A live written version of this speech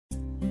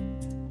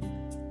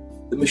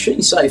The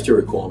machine safety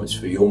requirements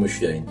for your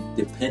machine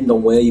depend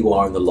on where you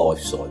are in the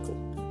life cycle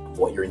and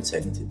what you're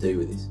intending to do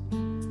with it.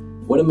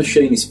 When a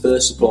machine is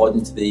first supplied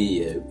into the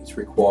EU, it's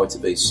required to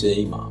be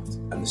CE marked,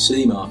 and the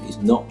CE mark is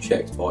not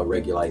checked by a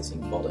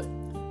regulating body.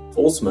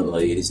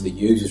 Ultimately, it is the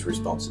user's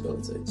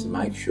responsibility to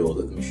make sure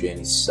that the machine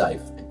is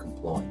safe and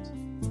compliant.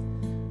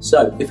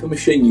 So, if a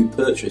machine you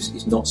purchase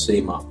is not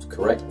CE marked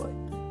correctly,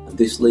 and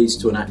this leads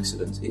to an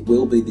accident, it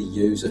will be the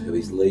user who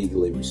is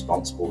legally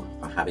responsible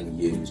for having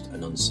used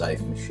an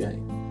unsafe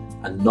machine,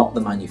 and not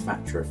the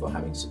manufacturer for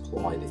having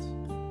supplied it.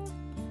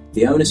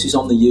 The onus is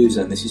on the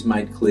user, and this is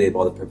made clear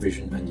by the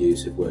provision and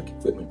use of work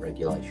equipment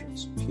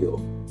regulations,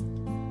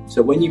 PUWER.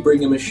 So when you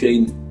bring a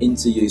machine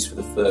into use for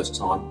the first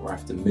time, or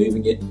after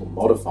moving it or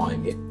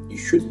modifying it, you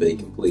should be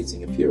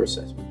completing a PUWER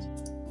assessment.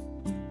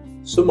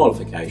 Some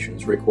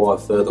modifications require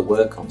further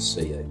work on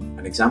CE,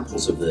 and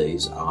examples of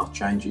these are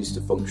changes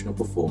to functional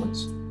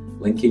performance,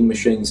 linking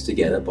machines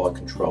together by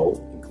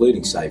control,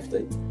 including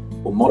safety,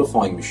 or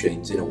modifying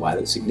machines in a way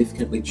that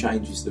significantly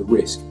changes the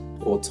risk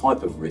or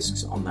type of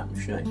risks on that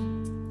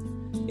machine.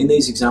 In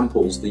these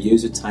examples, the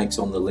user takes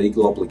on the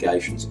legal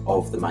obligations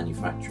of the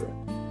manufacturer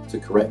to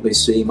correctly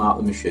CE mark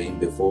the machine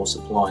before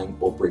supplying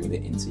or bringing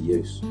it into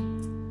use.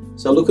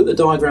 So look at the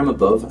diagram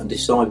above and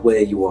decide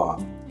where you are.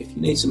 If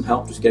you need some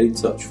help, just get in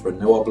touch for a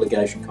no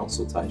obligation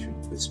consultation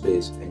with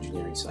Spears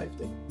Engineering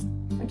Safety.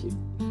 Thank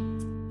you.